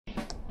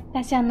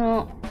私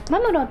ま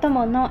むろ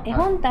朋の絵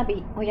本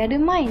旅をやる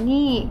前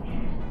に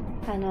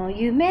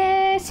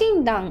夢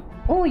診断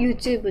を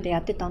YouTube でや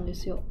ってたんで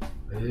すよ。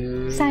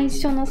最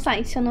初の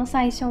最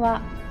初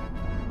は。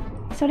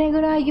それ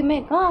ぐらい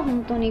夢が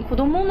本当に子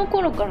供の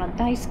頃から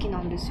大好きな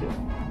んですよ。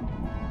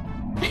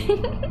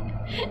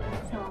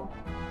そ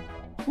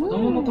う。子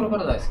供の頃か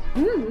ら大好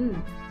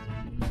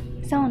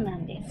き。そうな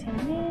んですよ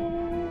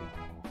ね。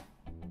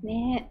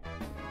ね。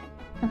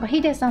なんか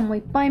ヒデさんもい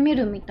っぱい見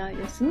るみたい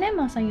ですね、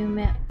まさ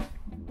夢。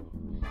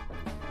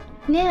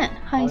ね、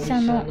廃車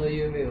の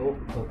夢を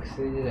学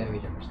生時代見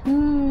てました。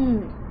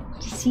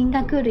地震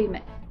が来る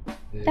夢。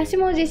私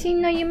も地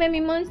震の夢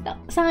見ました。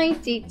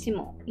311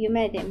も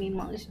夢で見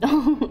ました。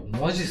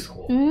マジっすか？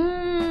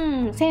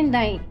仙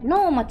台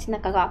の街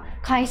中が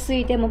海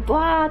水でもブ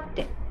ワーっ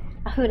て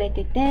溢れ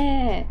て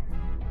て、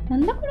な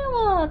んだこれ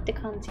はって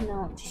感じ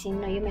の地震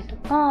の夢と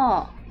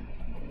か。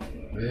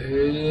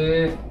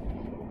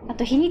あ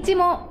と日にち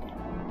も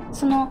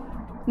その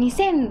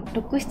2006、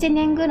7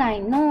年ぐら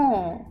い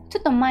のち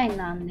ょっと前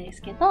なんで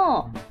すけ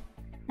ど、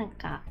なん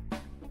か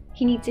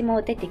日にち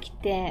も出てき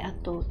て、あ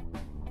と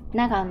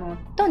長野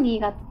と新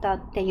潟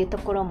っていうと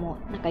ころも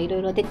なんかいろ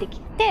いろ出て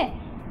きて、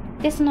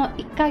でその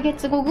1ヶ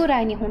月後ぐ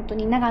らいに本当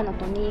に長野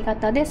と新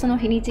潟でその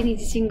日にちに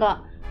地震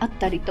があっ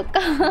たりとか。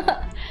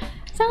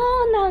そ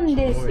うなん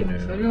ですよ。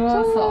それ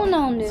はさ、そう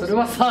なんです。それ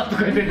はさと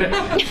か言ってて、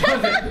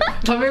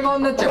食べ物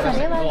になっちゃいまし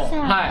たけど、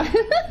はい。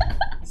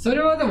そ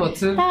れはでも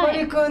つっぱ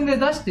りくんで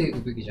出してい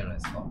くべきじゃない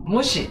ですか。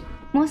もし、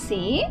は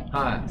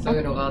い、そうい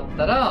うのがあっ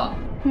たら、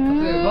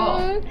例えば、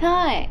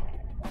はい。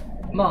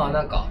まあ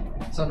なんか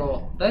そ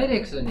のダイ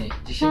レクトに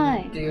自信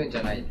っていうんじ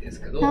ゃないで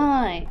すけど、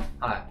はい、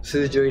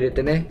数字を入れ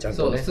てね、ちゃん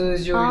とね。そう、数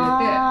字を入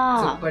れて、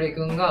つっぱり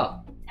くん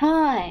が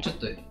ちょっ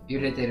と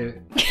揺れて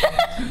る。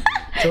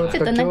ちょっと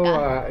今日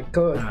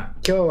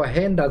は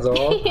変だぞ。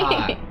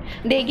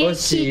お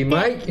し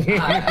まい。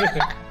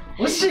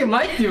おし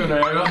まいっていうの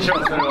やりましょ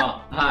う、それ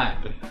は。はい。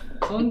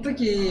その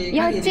時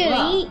要注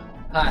意。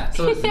はい、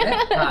そうですね。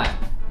はい。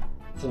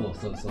そう。はい。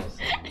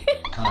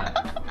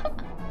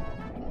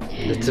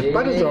突っ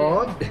張る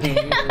ぞって。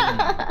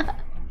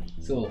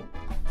そう、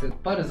突っ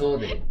張るぞ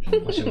で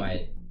おしま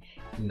い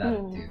になる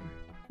ってい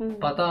う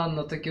パターン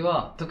の時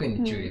は特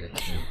に注意が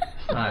必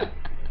要。はい。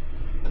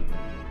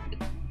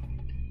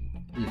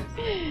いいです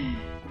ね。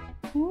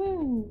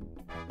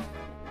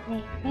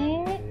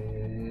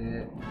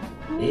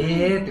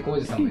ってコウ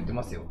ジさんも言って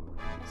ますよ。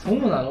そう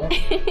なの？はい、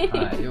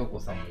陽子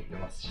さんも言って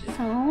ますし。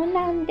そう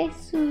なんで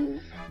す。そ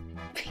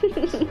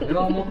れ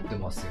は思って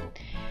ますよ。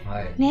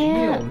はい。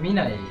夢を見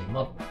ない、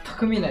全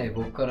く見ない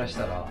僕からし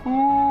たら、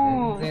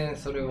全然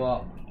それ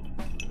は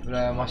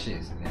羨ましい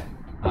ですね。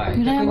はい。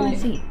羨ま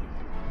しい。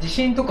地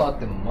震とかあっ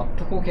ても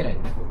全く起きない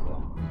んで僕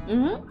は。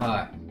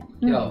は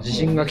い。いや、地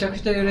震がめちゃく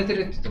ちゃ揺れて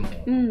るって言っ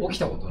ても起き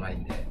たことない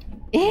んで。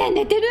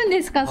寝てるん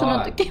ですか、そ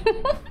の時も。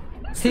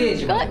定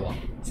時までは。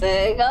すごい。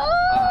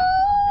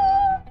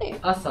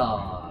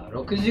朝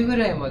6時ぐ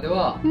らいまで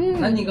は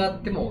何があ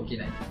っても起き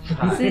ない。すご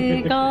ーい。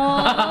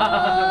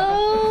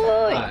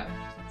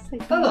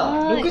た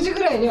だ6時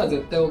ぐらいには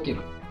絶対起きる。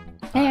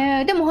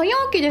でも早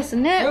起きです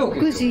ね。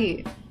6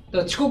時。だか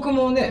ら遅刻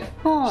もね、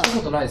した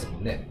ことないですも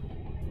んね。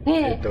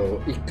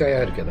1回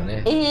あるけど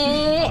ね。っ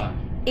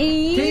て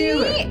いう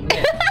ぐらいね、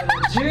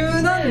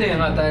十何年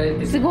働い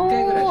て1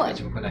回ぐらい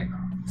しか遅刻ないか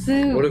ら。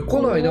俺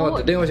来ないなっ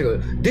て電話してく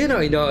る、出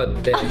ないなっ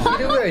て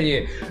昼ぐらい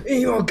に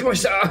今来ま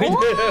したみたいな。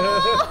で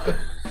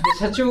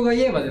社長が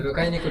家まで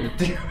迎えに来るっ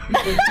ていう。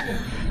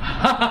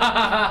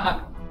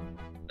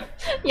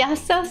優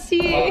し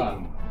い。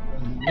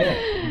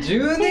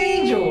10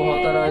年以上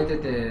働いて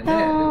てね、で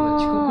も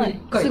遅刻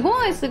1回。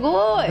す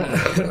ごい。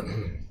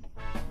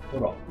ほ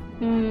ら。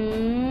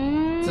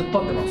突っ張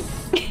ってま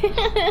す。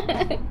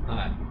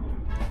はい。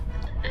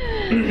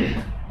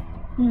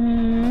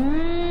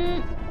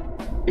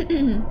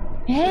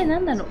な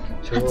んだろう。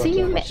初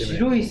夢。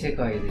白い世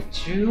界で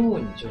中央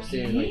に女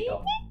性がいた。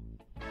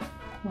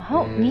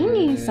わお、ニン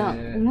ニンさ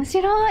ん、面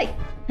白い。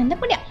なんだ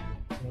こりゃ。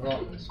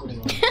それ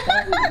が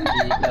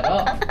聞いた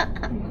ら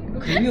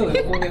首を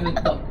横に振っ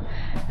た。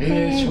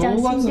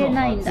正月の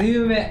初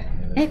夢。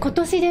今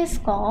年です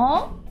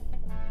か？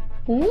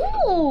お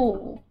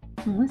お、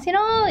面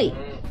白い。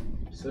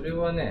それ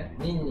はね、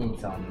ニンニン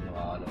さん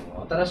は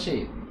新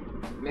しい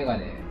メガ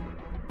ネ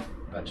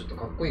がちょっと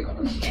かっこいいか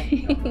らで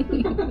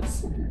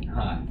すね。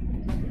はい。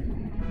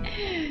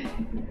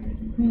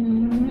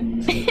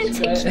遅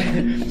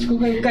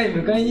刻が1回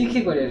迎えに来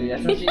てくれる優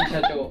しい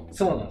社長。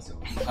そうなんですよ。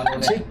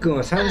チェック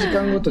は3時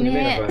間ごとに目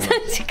が変わる。3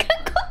時間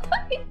ごと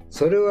に。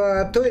それ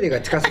はトイレ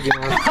が近すぎ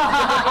ます。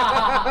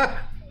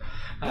は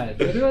い、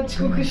それは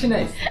遅刻し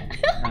ないです。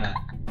は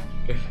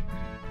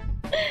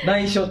い。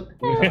内緒。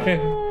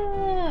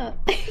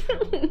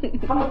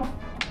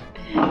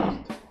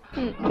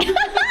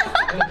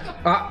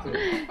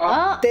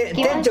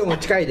店長も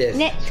近いです。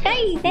ね、近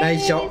いです。内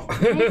緒。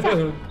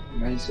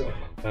内緒。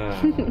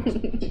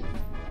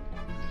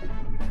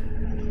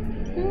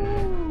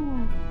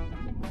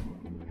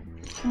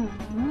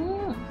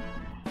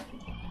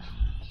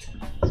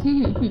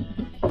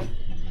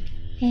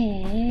へ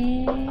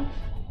え。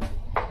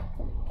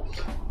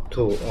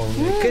そう、今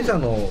朝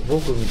の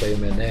僕見た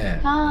夢ね、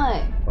は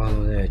い。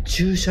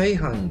駐車違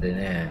反で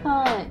ね、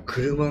はい。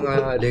車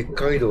がレッ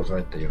カー移動さ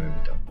れた夢見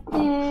た。で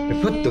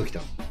パッと起きた。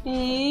レ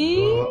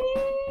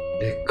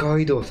ッカー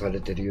移動され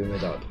てる夢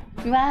だと。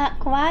うわ、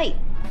怖い。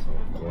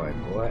そう、怖い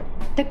怖い。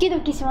ドキド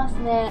キします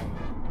ね。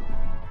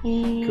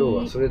今日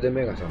はそれで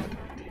目が覚めた。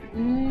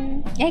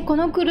こ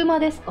の車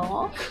です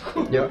か？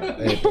いや、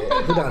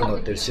普段乗っ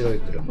てる白い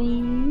車。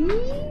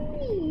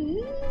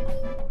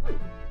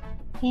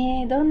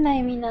どんな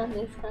意味なん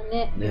ですか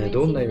ね。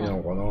どんな意味な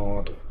のかなと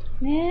思って。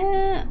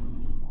ね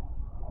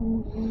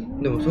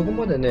え。でもそこ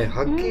までね、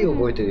はっきり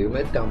覚えてる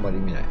夢ってあんまり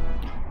見ない。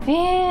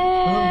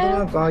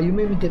なんとなく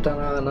夢見てた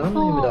な、何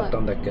の夢だった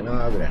んだっけ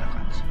なぐらいな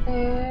感じ。覚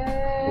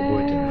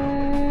えてるな。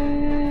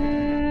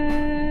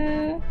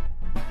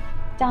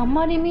じゃああん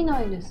まり見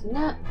ないです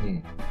ね。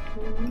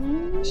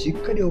しっ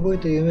かり覚え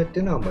てる夢って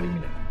いうのはあんまり見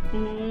ない。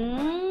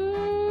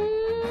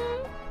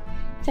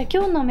じゃあ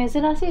今日の珍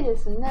しいで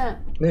すね。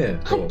ねえ、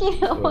はっきり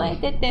覚え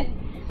てて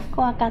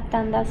怖かっ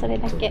たんだ、それ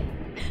だけ。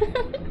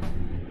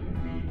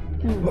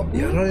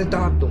やられ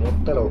たと思っ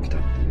たら起きた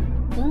っていう。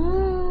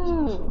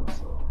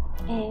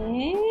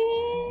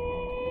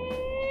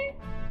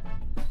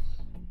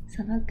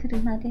その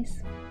車で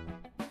す。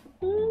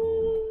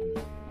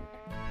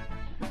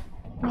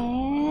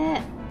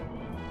ね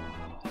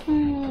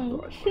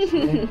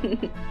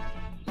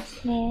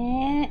え。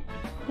ね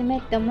え。夢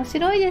って面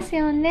白いです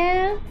よ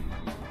ね。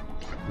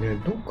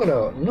どっか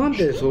らなん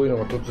でそういうの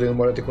が突然生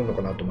まれてくるの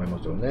かなと思い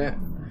ますよね。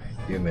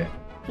夢。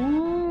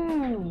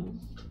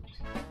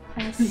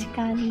確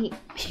かに。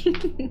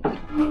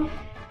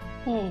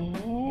面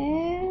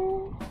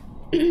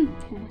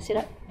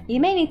白い。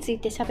夢につい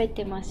て喋っ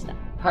てました。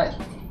はい。す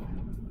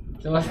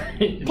みません。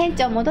店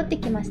長戻って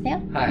きました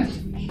よ。はい。ね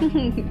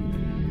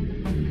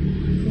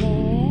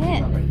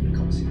え。なんか夢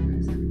かもしれない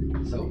です。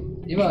そう。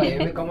今は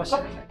夢かもし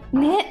れない。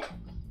ね。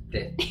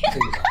で、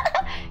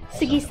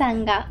杉さ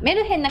んがメ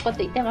ルヘンなこと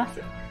言ってま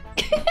す。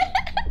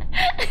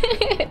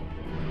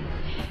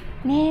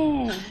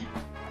ねえ。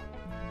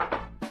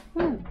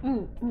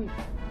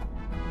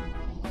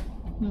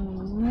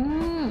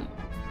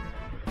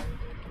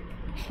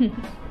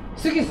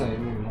杉さん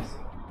夢見ます？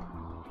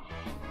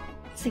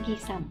杉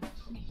さん。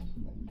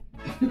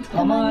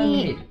たま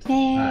に。は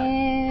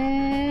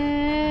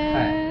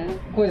い。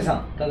小出さ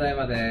ん、ただい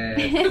まで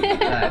す。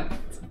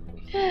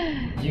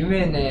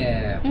夢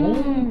ね、ほ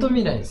んと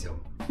見ないんですよ。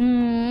じ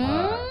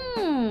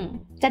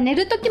ゃあ寝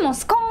る時も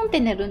スコーンって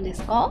寝るんで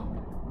すか？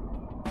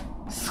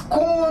スコ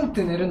ーンっ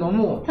て寝るの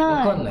もわ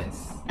かんないで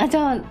す。じ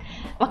ゃあ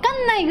わか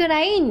んないぐ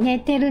らい寝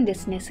てるんで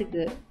すね、す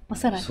ぐ。お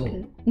そら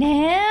く。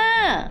ね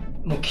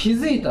え。もう気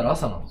づいたら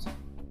朝なんですよ。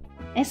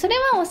それ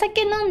はお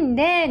酒飲ん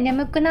で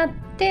眠くなっ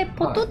て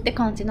ポトって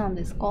感じなん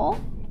ですか？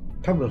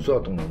多分そう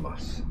だと思いま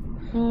す。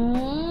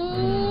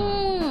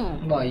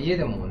まあ家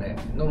でもね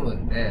飲む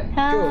んで、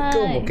今日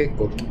も結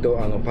構きっと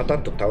パタ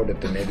ッと倒れ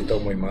て寝ると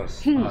思いま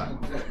す。本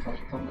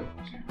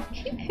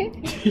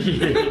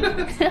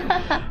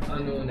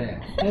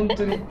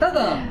当にた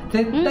だ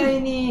絶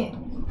対に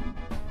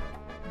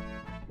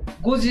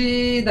5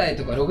時台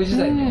とか6時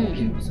台に起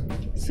きるんですよ。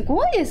す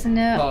ごいです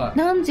ね。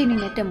何時に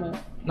寝ても。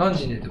何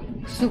時に寝ても。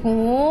す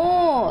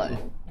ごい。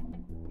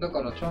だ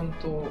からちゃん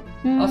と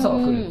朝は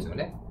来るんですよ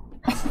ね。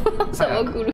朝は来る。